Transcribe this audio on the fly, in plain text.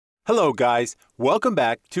Hello guys, welcome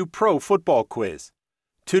back to Pro Football Quiz.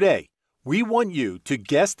 Today, we want you to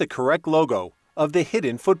guess the correct logo of the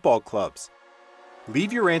hidden football clubs.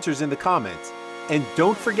 Leave your answers in the comments and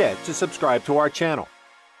don't forget to subscribe to our channel.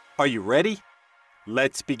 Are you ready?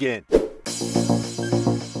 Let's begin.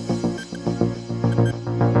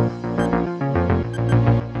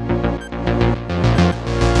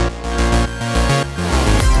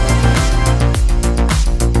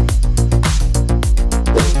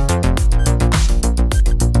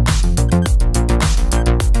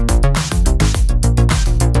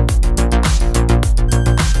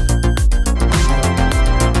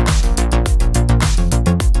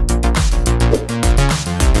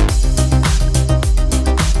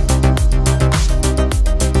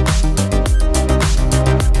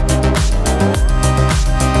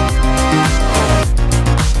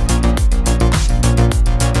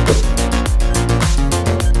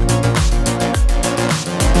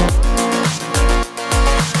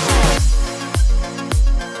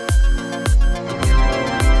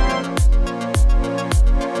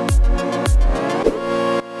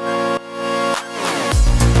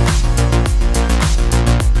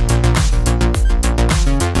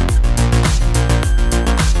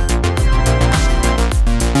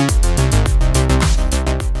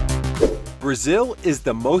 Brazil is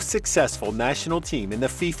the most successful national team in the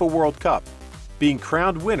FIFA World Cup, being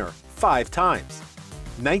crowned winner 5 times: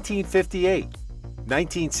 1958,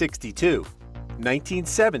 1962,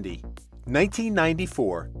 1970,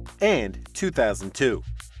 1994, and 2002.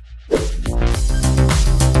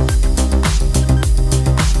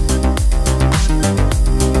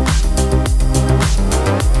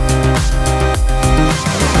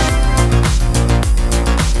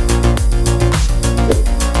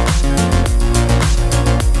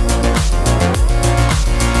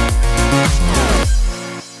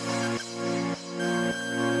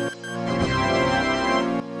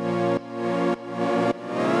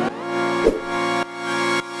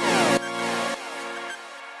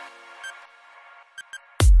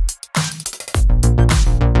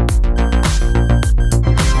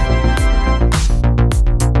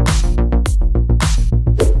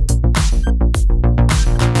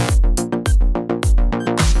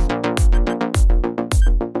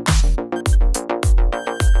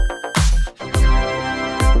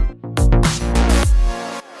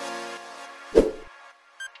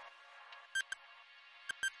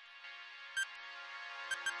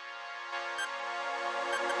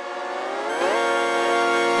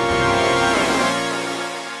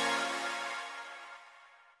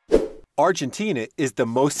 Argentina is the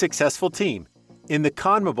most successful team in the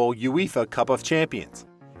CONMEBOL UEFA Cup of Champions,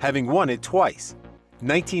 having won it twice,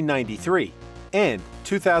 1993 and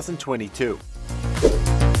 2022.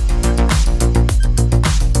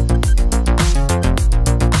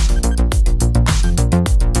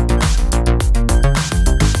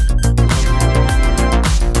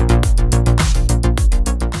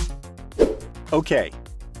 Okay,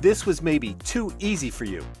 this was maybe too easy for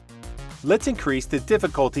you. Let's increase the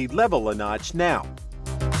difficulty level a notch now.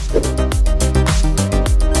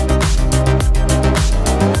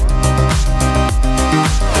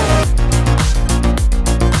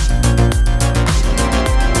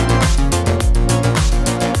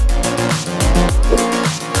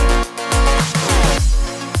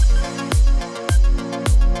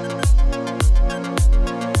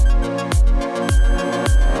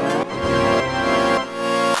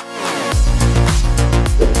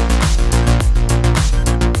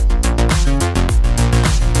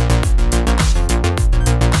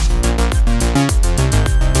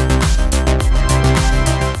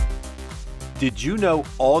 Did you know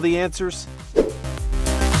all the answers?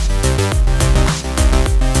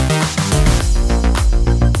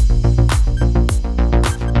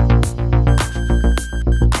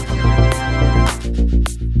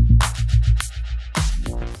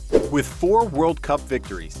 With 4 World Cup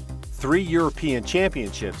victories, 3 European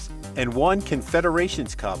Championships, and 1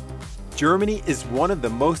 Confederations Cup, Germany is one of the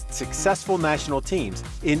most successful national teams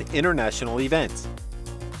in international events.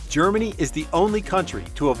 Germany is the only country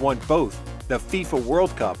to have won both the FIFA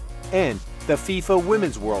World Cup and the FIFA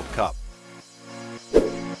Women's World Cup.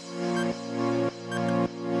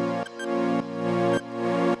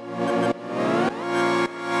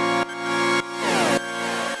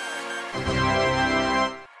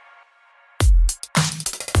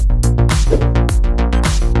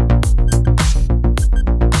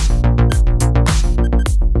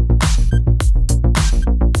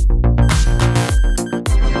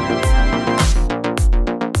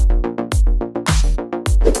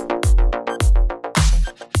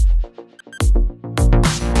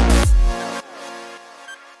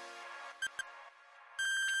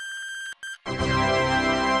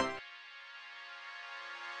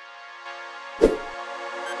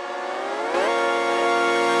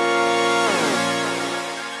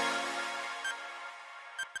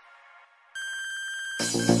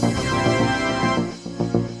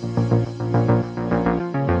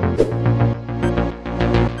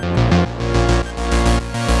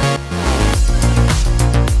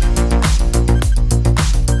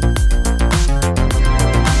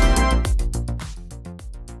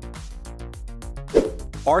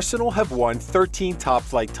 Arsenal have won 13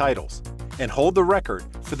 top-flight titles and hold the record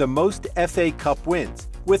for the most FA Cup wins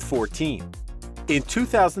with 14. In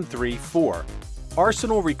 2003-04,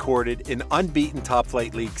 Arsenal recorded an unbeaten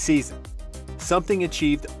top-flight league season, something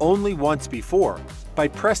achieved only once before by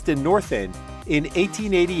Preston North End in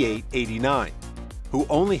 1888-89, who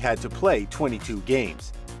only had to play 22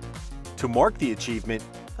 games. To mark the achievement,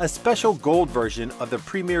 a special gold version of the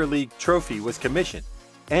Premier League trophy was commissioned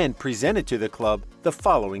and presented to the club the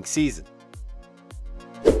following season.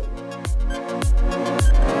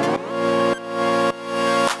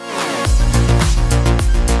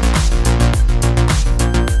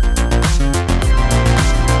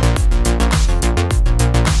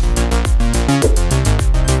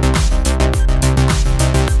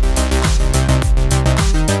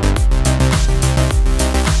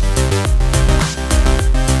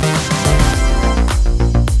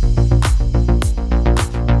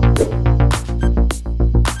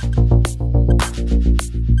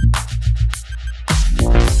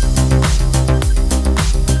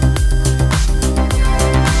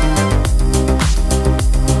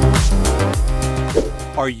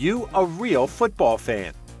 Are you a real football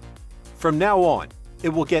fan? From now on, it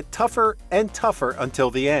will get tougher and tougher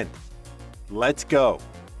until the end. Let's go!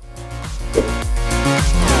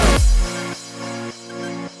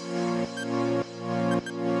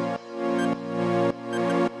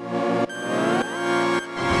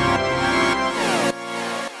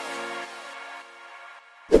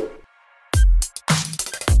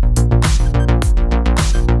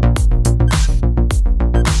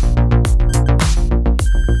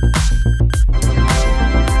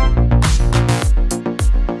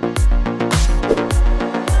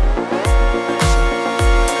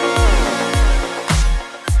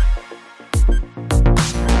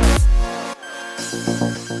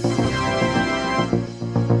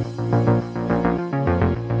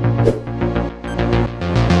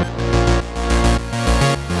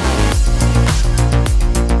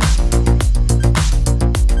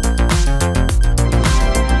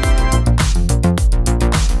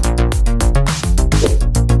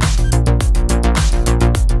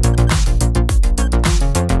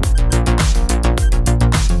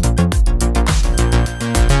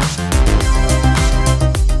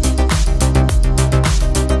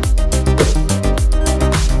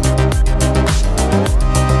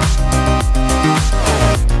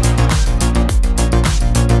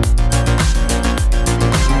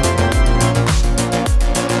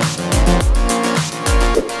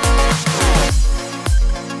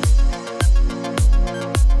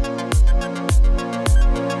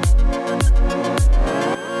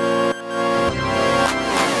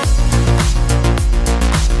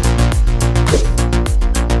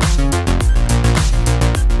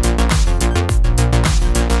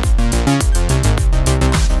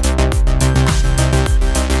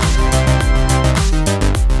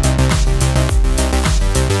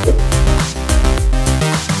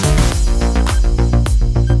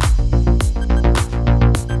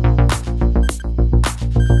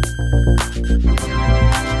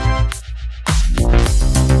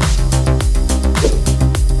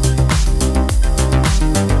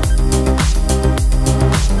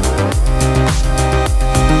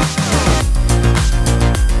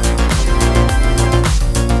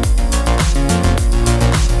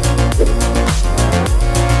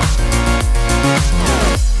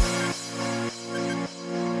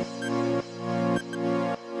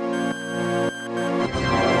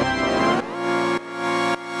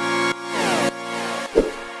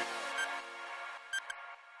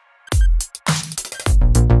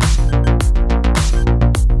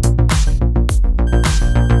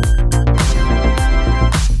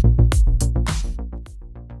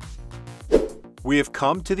 We have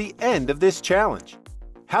come to the end of this challenge.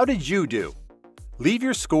 How did you do? Leave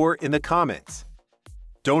your score in the comments.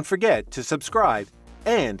 Don't forget to subscribe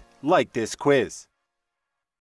and like this quiz.